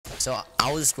So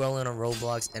I was scrolling on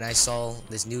Roblox and I saw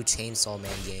this new Chainsaw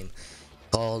Man game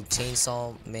called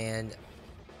Chainsaw Man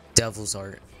Devil's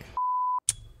Art.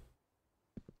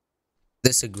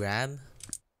 This a grab?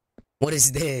 What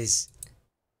is this?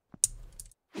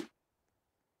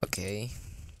 Okay.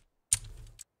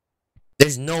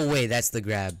 There's no way that's the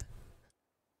grab.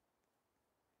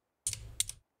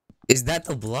 Is that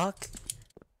the block?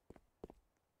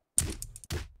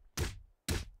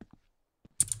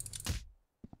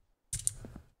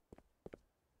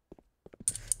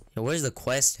 Yo, where's the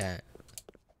quest at?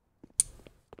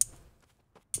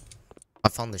 I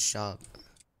found the shop.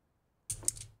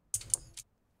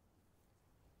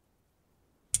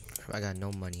 I got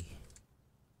no money.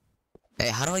 Hey,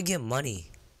 how do I get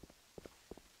money?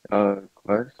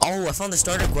 Quest? Oh, I found the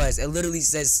starter quest. It literally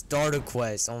says starter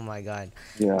quest. Oh my god.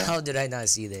 Yeah. How did I not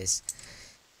see this?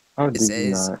 How It did you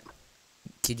says, not?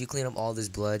 could you clean up all this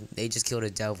blood? They just killed a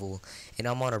devil. And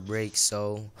I'm on a break,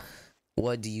 so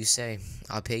what do you say?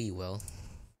 I'll pay you well.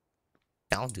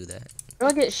 I'll do that. How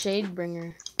do I get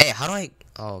Shadebringer? Hey, how do I...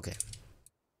 Oh, okay.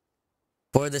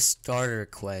 For the starter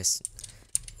quest,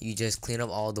 you just clean up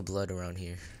all the blood around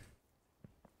here.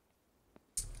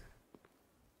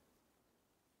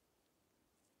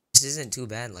 This isn't too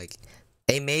bad. Like,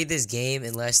 they made this game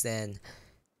in less than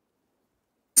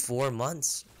 4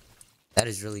 months. That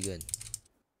is really good.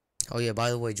 Oh yeah, by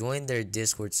the way, join their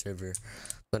Discord server.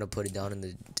 I'm gonna put it down in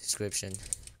the description.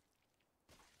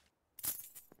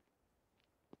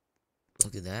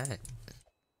 Look at that.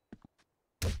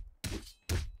 I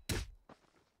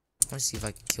wanna see if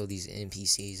I can kill these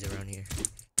NPCs around here.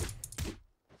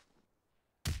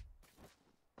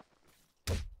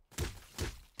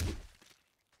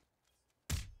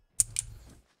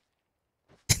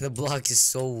 The block is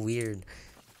so weird.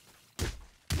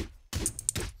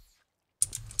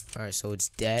 Alright, so it's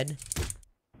dead.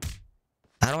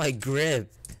 How do I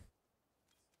grip?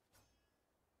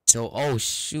 So, oh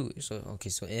shoot. So, okay,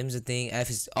 so M's a thing. F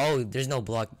is, oh, there's no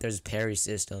block. There's a parry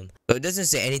system. So it doesn't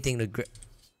say anything to grip.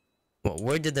 Well,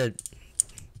 where did the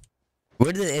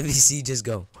NPC just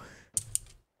go?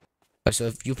 So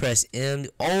if you press M,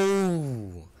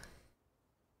 oh,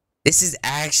 this is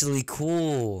actually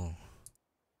cool.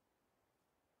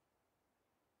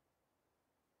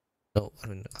 No, I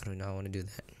do not want to do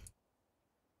that.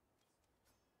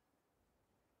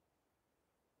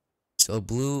 So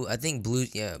blue, I think blue,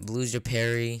 yeah, blue's your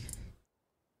parry.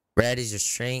 Red is your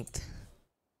strength.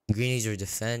 Green is your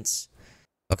defense.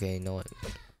 Okay, you know what?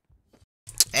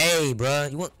 Hey,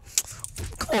 bruh, you want?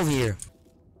 Come over here.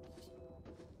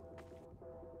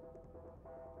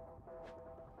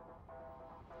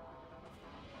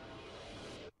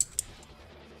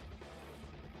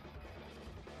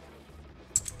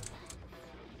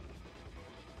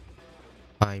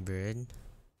 Hybrid.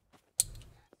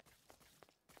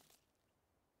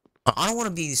 I don't want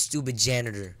to be the stupid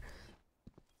janitor.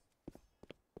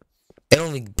 They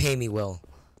don't even pay me well.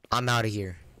 I'm out of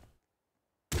here.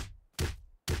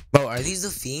 Bro, are these the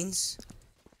fiends?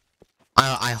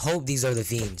 I hope these are the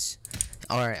fiends.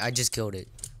 Alright, I just killed it.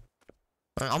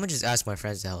 I'm gonna just ask my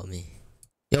friends to help me.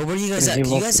 Yo, where are you guys at?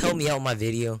 Can you guys help me out in my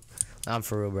video? I'm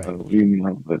for real, bro. We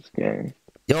love this game.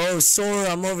 Yo, Sora,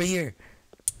 I'm over here.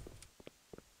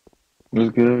 What's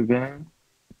good, gang?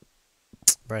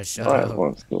 Bro, shut Alright, up.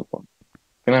 let's go.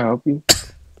 Can I help you?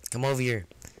 Come over here.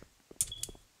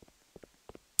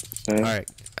 Okay.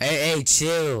 Alright. Hey,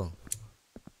 chill.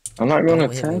 I'm not gonna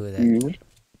Don't hit me attack with that. you.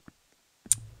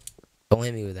 Don't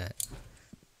hit me with that.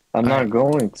 I'm not Alright.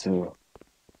 going to.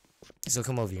 So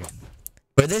come over here.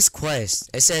 For this quest,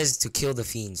 it says to kill the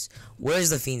fiends. Where's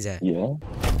the fiends at? Yeah.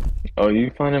 Oh,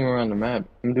 you find him around the map.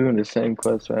 I'm doing the same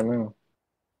quest right now.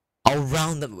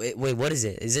 Around the... Wait, what is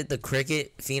it? Is it the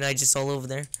cricket fiend I just saw over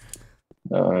there?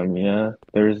 Yeah.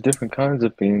 There's different kinds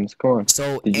of fiends. Come on.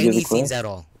 So, Did you get any the fiends quest? at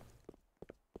all?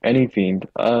 Any fiend.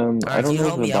 I Alright, don't can you know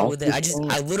help the me out with it? boss.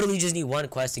 I literally just need one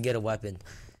quest to get a weapon.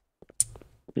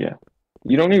 Yeah.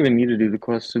 You don't even need to do the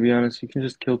quest, to be honest. You can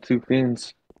just kill 2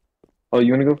 fiends. Oh,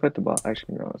 you want to go fight the boss?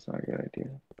 Actually, no, that's not a good idea.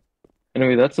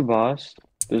 Anyway, that's a boss.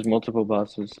 There's multiple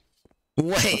bosses.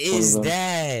 What That's one of is them.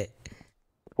 that?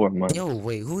 4 months. Yo,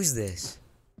 wait, who is this?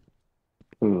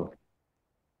 Ooh.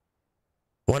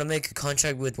 Want to make a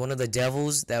contract with one of the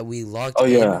devils that we locked Oh,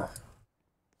 in? yeah.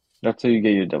 That's how you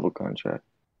get your double contract.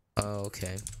 Oh,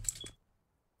 okay.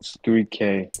 It's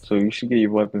 3K. So you should get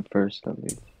your weapon first, at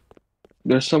least.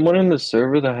 There's someone in the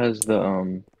server that has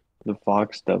the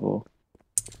fox devil.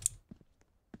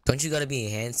 Don't you gotta be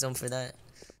handsome for that?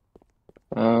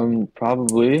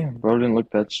 Probably. Bro didn't look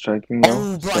that striking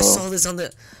though. Oh, bro, So I saw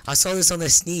this on the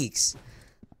sneaks.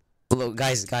 Look,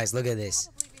 guys, look at this.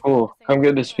 Cool. Come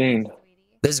get this fiend.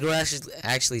 This girl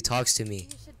actually talks to me.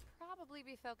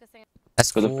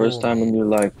 That's For the first cool, time in man. your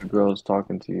life, a girl is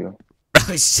talking to you.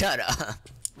 Bro, shut up.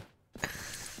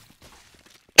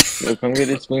 Yo, come get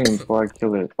this fiend before I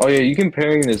kill it. Oh yeah, you can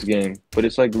parry in this game, but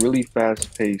it's like really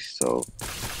fast paced, so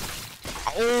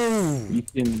Oh, you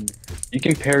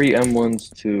can parry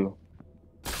M1s too,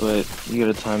 but you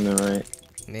gotta time it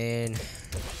right. man.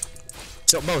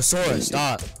 So, bro, Sora, And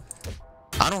stop.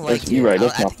 I don't that's like you it. right. I,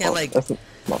 That's I my think fault. That's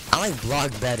my, I like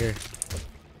block better.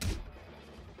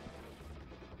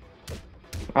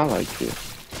 I like it.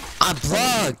 I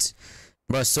blocked.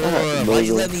 Bro, Sora, Alright, why'd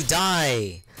you Bozo. let me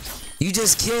die? You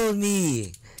just killed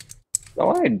me.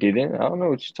 No, I didn't. I don't know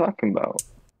what you're talking about.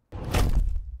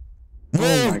 Oh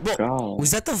Whoa, my bro. god.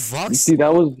 Was that the You fox? see,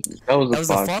 that was a That was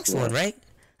the fox. fox one, Yeah, right?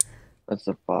 that's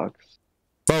a fox.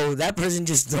 Bro, that person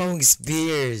just throwing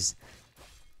spears.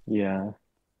 Yeah,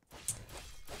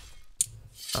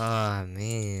 Ah,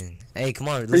 man. Hey, come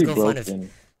on. Let's pretty go find a... broken.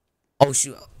 Oh,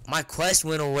 shoot. My quest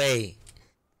went away.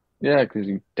 Yeah, because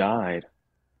you died.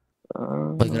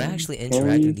 Wait, could I actually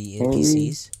interact with Harry, the Harry,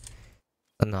 NPCs?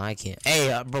 Oh, no, I can't.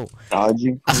 Hey, bro.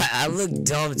 dodging. I look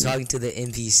dumb talking to the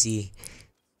NPC.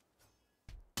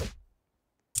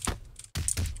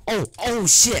 Oh,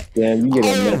 shit. Damn, you getting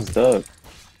Oh, messed up.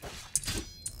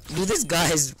 dude, this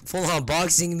guy is full on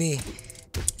boxing me.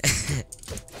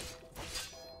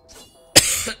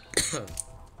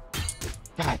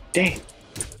 God damn.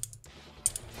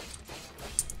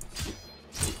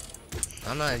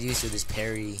 I'm not used to this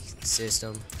parry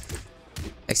system,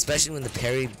 especially when the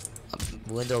parry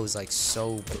window is like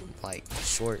so like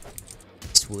short.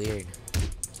 It's weird.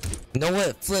 You know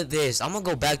what? Flip this. I'm gonna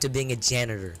go back to being a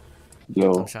janitor. I'm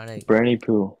Yo, trying to. Brandy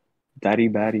Poo, Daddy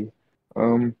Batty.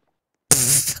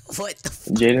 What the?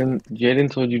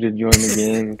 Jaden told you to join the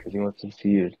game because he wants to see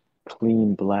your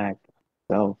clean black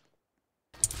self.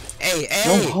 Hey, No,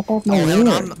 hey! hop off my Oh hell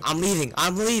no! land. I'm leaving.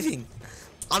 I'm leaving.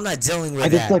 I'm not dealing I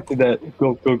with that. deflected that.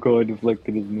 Go, go, go. I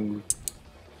deflected his move.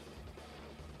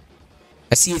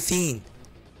 I see a fiend.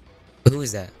 Who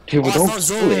is that? Okay, Oh, well, I don't found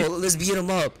kill it. Zoro. Let's beat him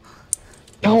up.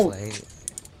 I'm Don't. playing.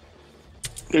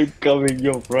 They're coming,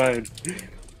 yo, Brian.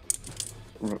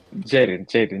 Jaden.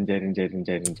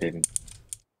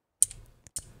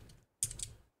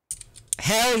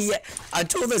 Hell yeah! I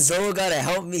told the Zoro guy to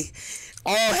help me.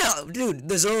 Oh hell, dude,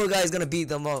 the Zoro guy is gonna beat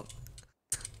them up.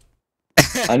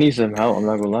 I need some help. I'm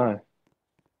not gonna lie.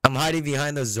 I'm hiding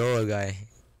behind the Zoro guy.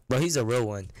 Bro, he's a real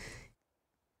one.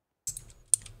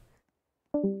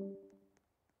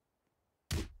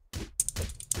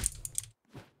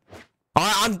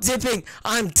 I'm tipping.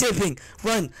 I'm tipping.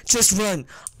 Run. Just run.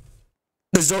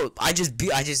 The Zoro. I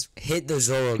just hit the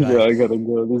Zoro guy. Bro, I gotta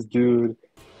go. This dude.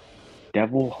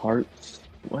 Devil Hearts.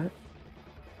 What?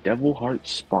 Devil Heart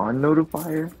spawn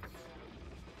notifier?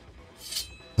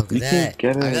 Look at You that.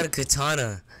 can't get I it. got a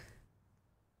katana.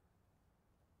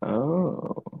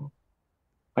 Oh.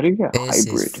 How do you get This is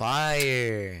hybrid?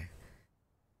 fire.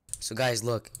 So guys,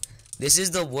 look. This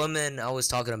is the woman I was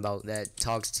talking about that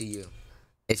talks to you.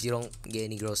 If you don't get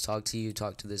any girls talk to you,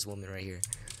 talk to this woman right here.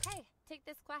 Hey, take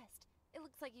this quest. It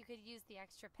looks like you could use the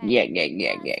extra pay. Yeah.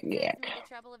 Saves me the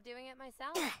trouble of doing it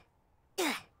myself.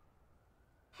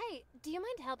 Hey, do you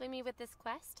mind helping me with this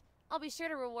quest? I'll be sure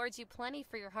to reward you plenty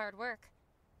for your hard work.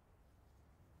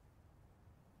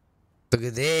 Look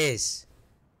at this.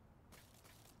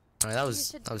 Alright, that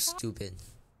was stupid.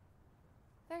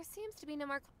 There seems to be no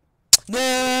more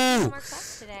No!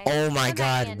 quests today. Oh my Come back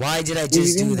god, in. why did I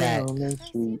just do that?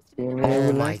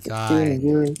 Oh my god.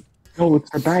 Yo, it's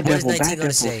the Bat What is Devil. 19 Bat gonna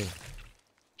Devil. say?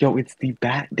 Yo, it's the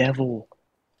Bat Devil.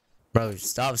 Bro,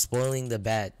 stop spoiling the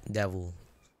Bat Devil.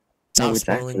 No, Stop it's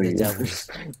spoiling the actually devils.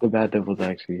 the Bat Devil's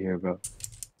actually here, bro.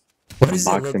 What does it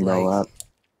look Boxing bro like? up.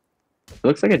 It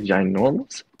looks like a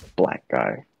ginormous black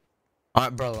guy.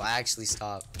 Alright, bro, I actually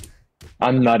stopped.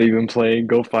 I'm not even playing.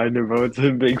 Go find him, bro. It's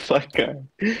a big black guy.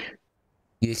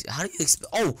 How do you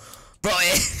oh, bro,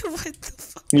 what the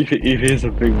fuck? It is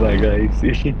a big black guy,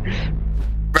 you see?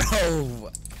 Bro,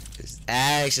 just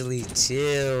actually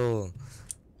chill.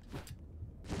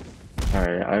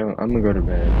 Alright, I'm gonna go to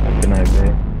bed. Good night,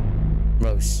 babe.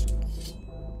 Bro,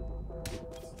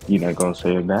 You not gonna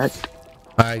say it back?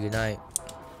 alright, good night.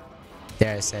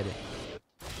 There, I said it.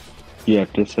 You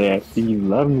have to say, I see you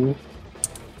love me.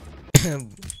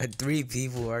 3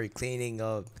 people are cleaning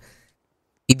up.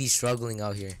 He be struggling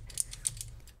out here.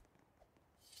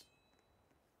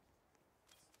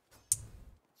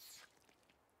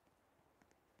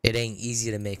 It ain't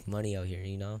easy to make money out here,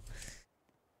 you know?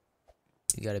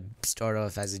 You gotta start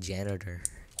off as a janitor.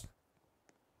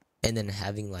 and then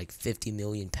having like 50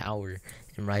 million power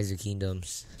in Rise of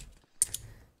Kingdoms.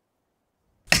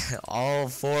 All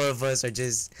four of us are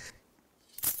just.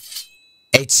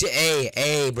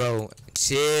 Hey, bro,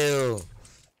 chill.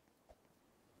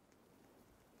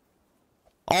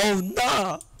 Oh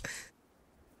nah,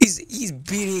 he's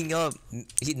beating up.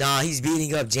 He's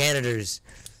beating up janitors.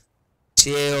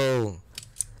 Chill.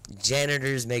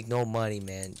 Janitors make no money,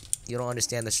 man. You don't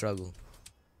understand the struggle.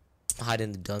 Hide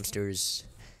in the dumpsters.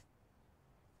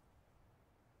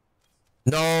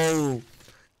 No.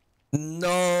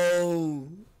 No.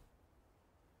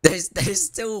 They're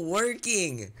still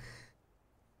working.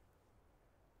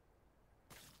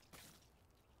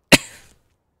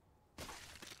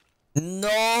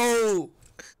 No.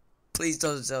 Please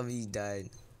don't tell me he died.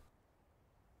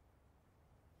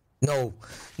 No.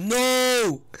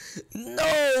 No.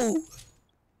 No.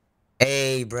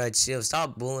 Hey, bro, chill.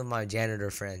 Stop bullying my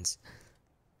janitor friends.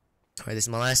 Alright, this is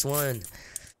my last one.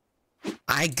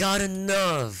 I got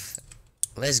enough.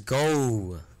 Let's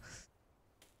go.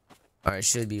 Alright, it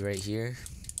should be right here.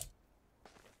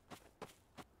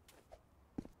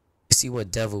 See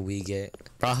what devil we get.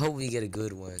 Bro, I hope we get a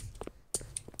good one.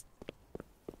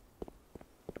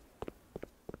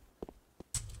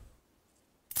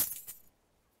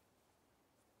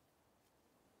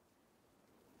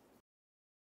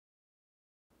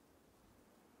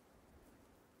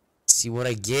 See what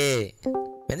I get.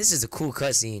 Man, this is a cool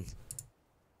cutscene.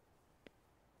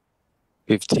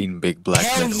 15 big black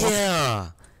Hell men. yeah!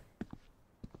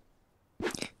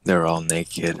 They're all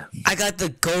naked. I got the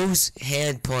ghost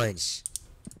hand punch.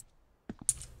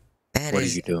 What are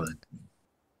you doing?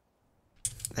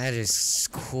 That is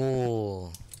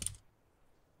cool.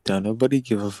 Don't nobody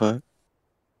give a fuck.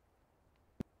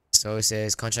 So it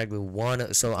says contract with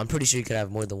one. So I'm pretty sure you could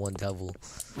have more than one devil.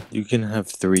 You can have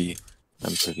 3.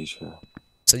 I'm pretty sure.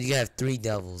 So you can have 3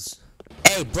 devils.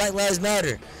 Hey, Black Lives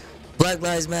Matter. Black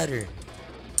Lives Matter.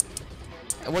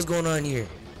 Hey, what's going on here?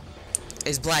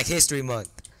 It's Black History Month.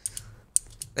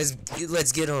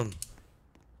 Let's get them.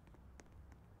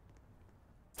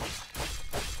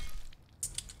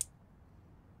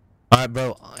 Alright,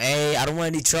 bro. Hey, I don't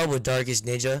want any trouble, Darkest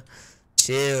Ninja.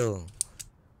 Chill.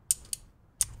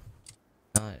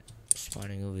 Not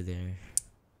spawning over there.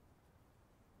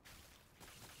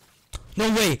 No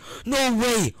way! No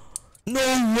way!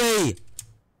 No way!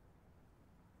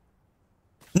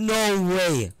 No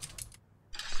way!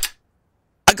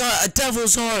 I got a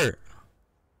devil's heart.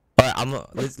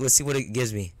 Alright, let's see what it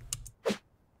gives me.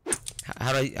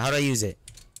 How do I use it?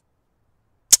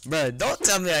 Bro, don't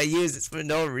tell me I use this for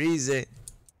no reason.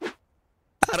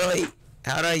 How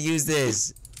do I use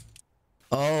this?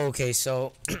 Oh, okay,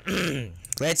 so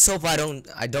let's hope I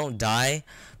don't die,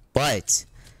 but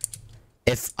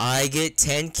if I get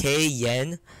 10k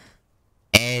yen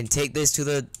and take this to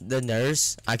the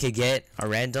nurse, I could get a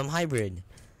random hybrid.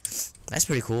 That's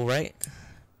pretty cool, right?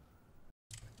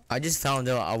 I just found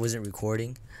out I wasn't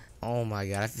recording. Oh my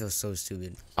god, I feel so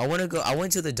stupid. I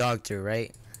went to the doctor,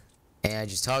 right? And I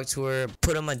just talked to her,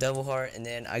 put on my devil heart, and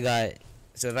then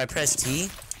so if I press T,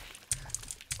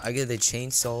 I get the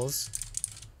chainsaws.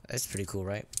 That's pretty cool,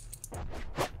 right?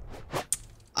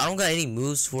 I don't got any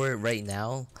moves for it right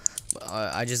now. But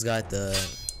I just got the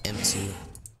M2.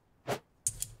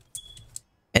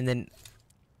 And then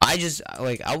I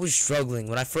was struggling.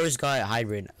 When I first got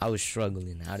hybrid, I was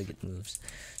struggling how to get moves.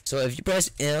 So if you press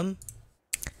M,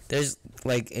 there's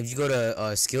if you go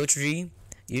to skill tree,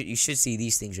 you should see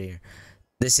these things right here.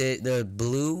 The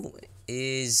blue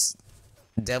is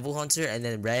Devil Hunter, and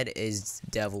then red is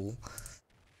Devil.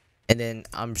 And then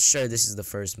I'm sure this is the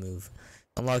first move.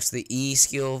 Unlocks the E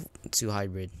skill to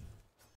hybrid.